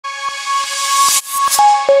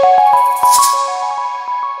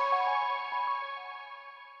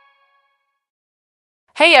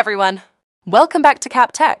Hey everyone! Welcome back to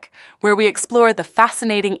Cap Tech, where we explore the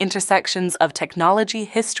fascinating intersections of technology,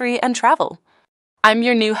 history, and travel. I'm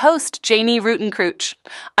your new host, Janie Rutenkruch.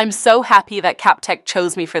 I'm so happy that Cap Tech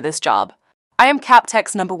chose me for this job. I am Cap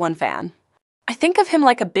Tech's #1 fan. I think of him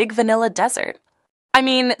like a big vanilla desert. I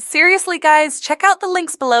mean, seriously guys, check out the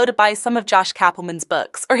links below to buy some of Josh Kappelman's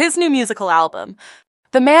books or his new musical album.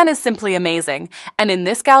 The man is simply amazing, and in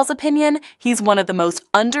this gal's opinion, he's one of the most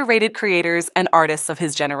underrated creators and artists of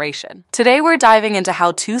his generation. Today we're diving into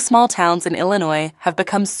how two small towns in Illinois have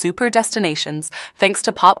become super destinations thanks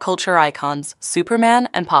to pop culture icons Superman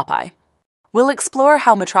and Popeye. We'll explore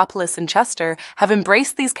how Metropolis and Chester have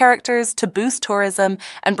embraced these characters to boost tourism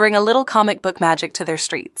and bring a little comic book magic to their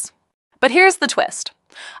streets. But here's the twist.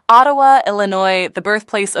 Ottawa, Illinois, the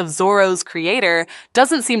birthplace of Zorro's creator,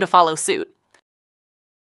 doesn't seem to follow suit.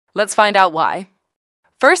 Let's find out why.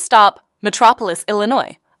 First stop, Metropolis,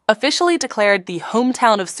 Illinois, officially declared the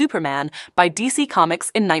hometown of Superman by DC Comics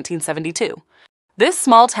in 1972. This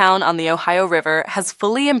small town on the Ohio River has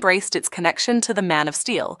fully embraced its connection to the Man of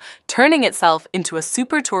Steel, turning itself into a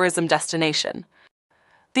super tourism destination.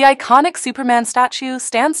 The iconic Superman statue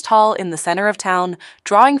stands tall in the center of town,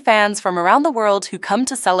 drawing fans from around the world who come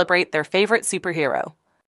to celebrate their favorite superhero.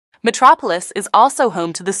 Metropolis is also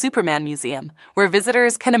home to the Superman Museum, where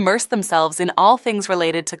visitors can immerse themselves in all things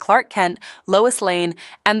related to Clark Kent, Lois Lane,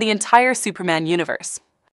 and the entire Superman universe.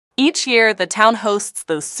 Each year, the town hosts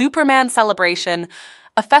the Superman Celebration,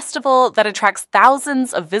 a festival that attracts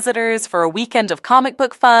thousands of visitors for a weekend of comic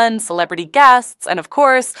book fun, celebrity guests, and of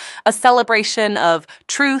course, a celebration of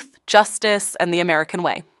truth, justice, and the American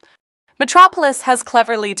way. Metropolis has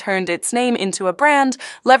cleverly turned its name into a brand,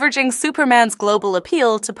 leveraging Superman's global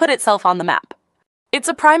appeal to put itself on the map. It's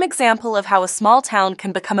a prime example of how a small town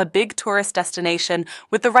can become a big tourist destination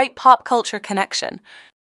with the right pop culture connection.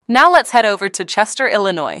 Now let's head over to Chester,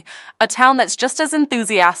 Illinois, a town that's just as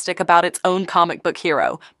enthusiastic about its own comic book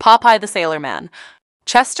hero, Popeye the Sailor Man.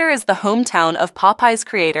 Chester is the hometown of Popeye's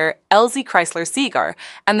creator, Elzie Chrysler Segar,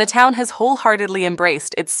 and the town has wholeheartedly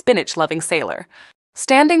embraced its spinach-loving sailor.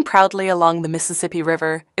 Standing proudly along the Mississippi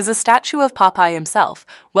River is a statue of Popeye himself,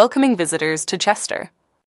 welcoming visitors to Chester.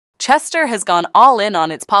 Chester has gone all in on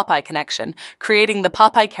its Popeye connection, creating the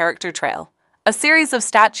Popeye Character Trail, a series of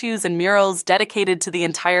statues and murals dedicated to the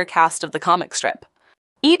entire cast of the comic strip.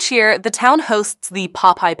 Each year, the town hosts the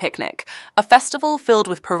Popeye Picnic, a festival filled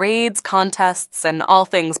with parades, contests, and all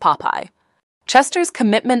things Popeye. Chester's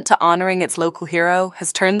commitment to honoring its local hero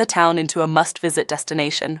has turned the town into a must-visit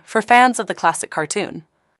destination for fans of the classic cartoon.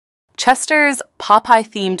 Chester's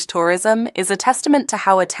Popeye-themed tourism is a testament to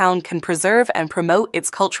how a town can preserve and promote its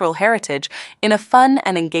cultural heritage in a fun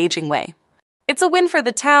and engaging way. It's a win for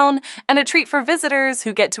the town and a treat for visitors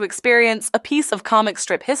who get to experience a piece of comic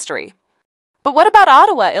strip history. But what about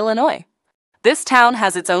Ottawa, Illinois? This town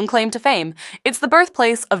has its own claim to fame. It's the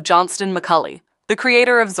birthplace of Johnston McCulley, the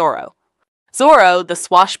creator of Zorro. Zorro, the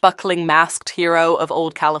swashbuckling masked hero of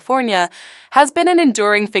old California, has been an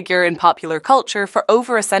enduring figure in popular culture for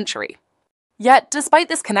over a century. Yet, despite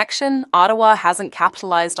this connection, Ottawa hasn't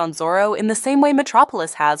capitalized on Zorro in the same way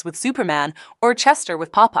Metropolis has with Superman or Chester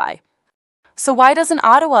with Popeye. So why doesn't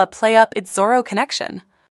Ottawa play up its Zorro connection?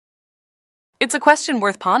 It's a question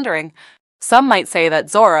worth pondering. Some might say that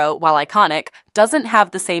Zorro, while iconic, doesn't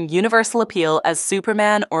have the same universal appeal as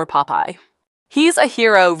Superman or Popeye. He's a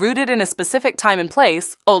hero rooted in a specific time and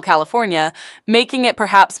place, old California, making it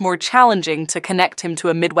perhaps more challenging to connect him to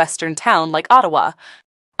a Midwestern town like Ottawa.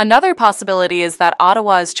 Another possibility is that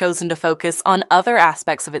Ottawa has chosen to focus on other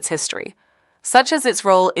aspects of its history, such as its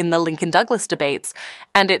role in the Lincoln-Douglas debates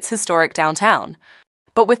and its historic downtown.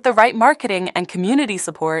 But with the right marketing and community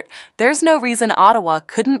support, there's no reason Ottawa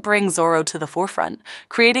couldn't bring Zorro to the forefront,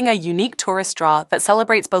 creating a unique tourist draw that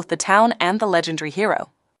celebrates both the town and the legendary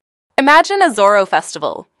hero. Imagine a Zorro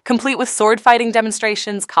festival, complete with sword-fighting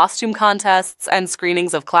demonstrations, costume contests, and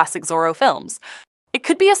screenings of classic Zorro films. It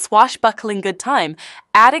could be a swashbuckling good time,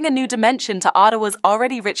 adding a new dimension to Ottawa's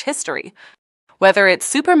already rich history. Whether it's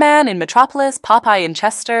Superman in Metropolis, Popeye in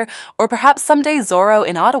Chester, or perhaps someday Zorro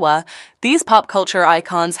in Ottawa, these pop culture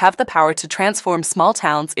icons have the power to transform small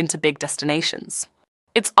towns into big destinations.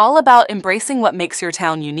 It's all about embracing what makes your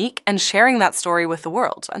town unique and sharing that story with the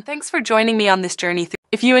world. And thanks for joining me on this journey.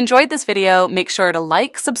 If you enjoyed this video, make sure to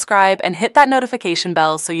like, subscribe, and hit that notification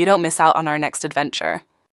bell so you don't miss out on our next adventure.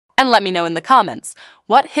 And let me know in the comments,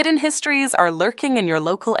 what hidden histories are lurking in your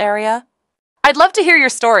local area? I'd love to hear your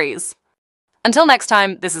stories. Until next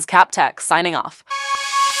time, this is Cap Tech signing off.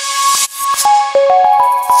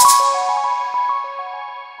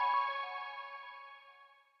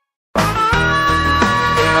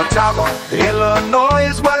 Ottawa, Illinois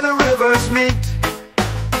is where the rivers meet.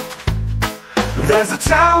 There's a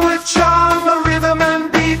town with charm, a rhythm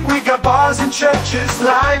and beat. We got bars and churches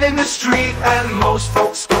lining the street, and most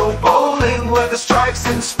folks go bowling where the strikes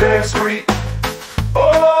and spares greet.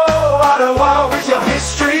 Oh, Ottawa with your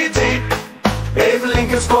history deep. Abe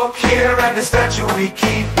Lincoln spoke here and the statue we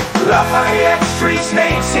keep. Lafayette Street's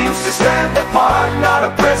name seems to stand apart. Not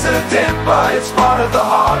a president, but it's part of the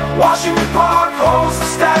heart. Washington Park holds the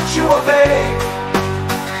statue of Abe.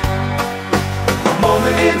 A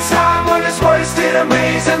moment in time when his voice did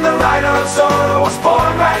amaze, and the writer of Zorro was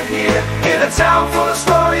born right here, in a town full of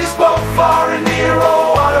stories both far and near.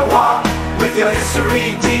 Oh, Ottawa, with your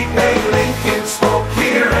history deep. Abe Lincoln spoke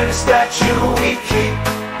here and a statue we keep.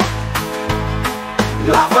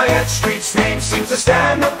 Lafayette Street's name seems to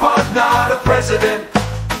stand apart. Not a president,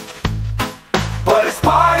 but it's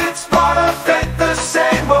part of it the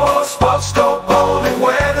same. Most folks go bowling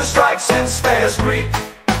where the strikes and spares greet.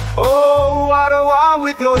 Oh, Ottawa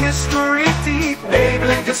with your history deep. Abe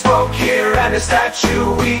Lincoln spoke here and a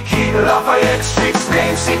statue we keep. Lafayette Street's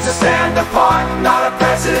name seems to stand apart. Not a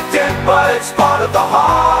president, but it's part of the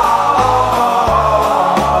heart.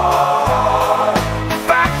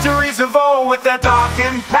 Factories of old with their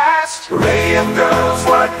darkened past, radium girls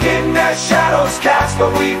working their shadows cast.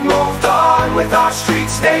 But we've moved on with our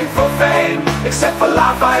streets named for fame, except for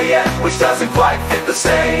Lafayette, which doesn't quite fit the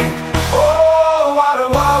same. Oh,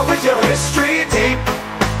 Ottawa with your history deep.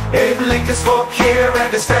 Abe Lincoln spoke here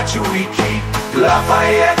and a statue we keep.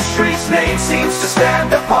 Lafayette Street's name seems to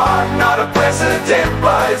stand apart. Not a president,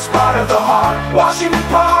 but it's part of the heart. Washington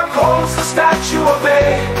Park holds the statue of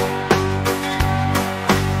Abe.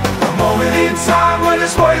 A moment in time when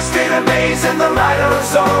his voice did amaze, and the writer of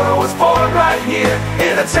Zorro was born right here,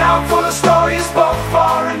 in a town full of stories both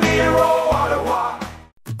far and near. Oh, Ottawa.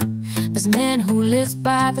 There's a man who lives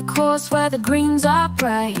by the course where the greens are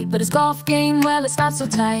bright, but his golf game, well, it's not so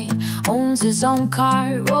tight. Owns his own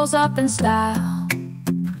car, rolls up in style,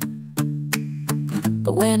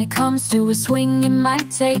 but when it comes to a swing, it might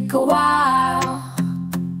take a while.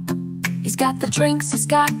 He's got the drinks, he's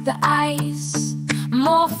got the ice,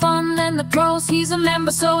 more fun than the pros. He's a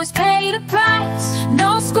member, so he's paid a price.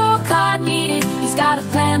 No scorecard needed, he's got a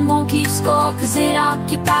plan, won't keep score, cause it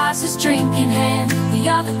occupies his drinking hand. The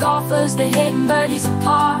other golfers, they're hitting birdies and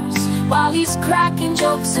pars, while he's cracking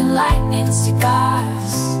jokes and lighting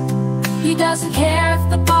cigars. He doesn't care if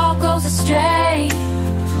the ball goes astray,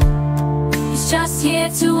 he's just here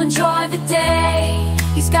to enjoy the day.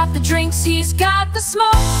 He's got the drinks, he's got the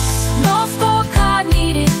smoke, no scorecard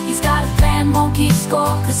needed. He's got a plan, won't keep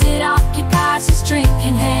score, cause it occupies his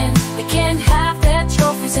drinking hand. They can't have their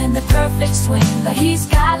trophies and the perfect swing, but he's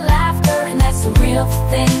got laughter and that's the real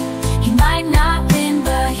thing. He might not win,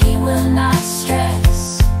 but he will not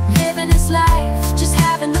stress, living his life, just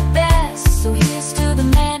having the best. So here's to the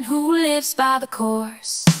man who lives by the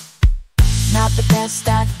course. Not the best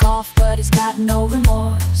at golf, but he's got no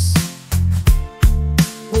remorse,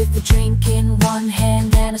 with a drink in one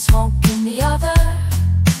hand and a smoke in the other.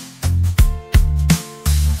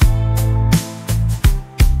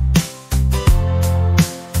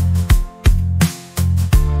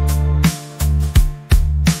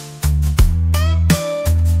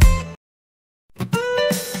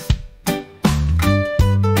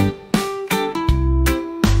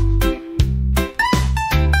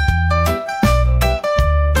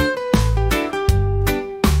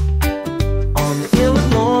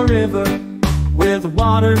 Where the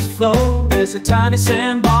waters flow, there's a tiny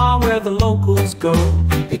sandbar where the locals go.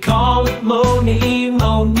 They call it Moni,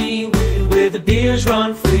 Moni, where the beers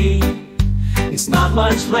run free. It's not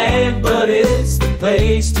much land, but it's the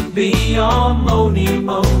place to be. On Moni,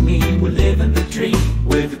 Moni, we're living the dream,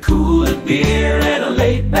 with a cooler beer and a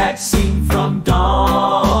laid-back scene. From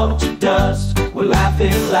dawn to dusk, we're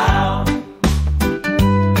laughing loud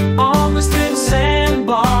on this little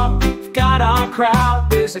sandbar. We've got our crowd.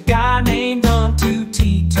 There's a guy named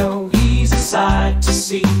Tito. He's a sight to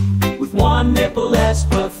see, with one nipple less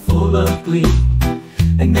but full of glee.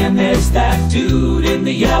 And then there's that dude in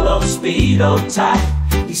the yellow Speedo type.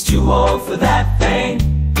 He's too old for that thing,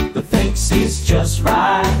 but thinks he's just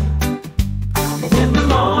right. In the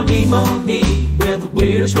Moni, Moni, where the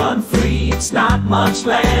wheels run free, it's not much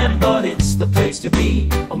land, but it's the place to be.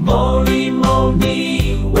 Oh, Moni,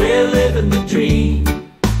 Moni, we're living the dream,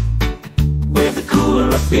 with a cooler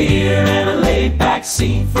of beer and a laid-back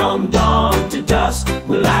scene. From dawn to dusk,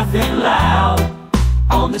 we're laughing loud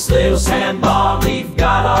on this little sandbar. We've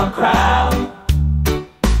got our crowd.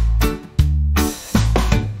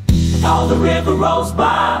 All the river rolls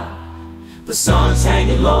by, the sun's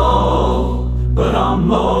hanging low. but on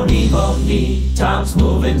Moni, time's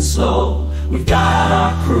moving slow. We've got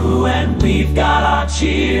our crew and we've got our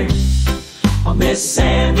cheer on this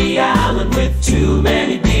sandy island with too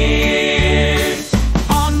many beers.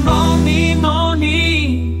 On Moni,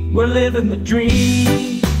 we're living the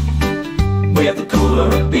dream. We have the cooler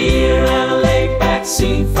of beer and a laid-back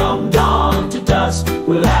scene. From dawn to dusk,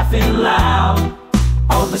 we're laughing loud.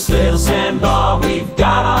 On this little sandbar, we've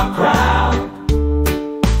got our crowd.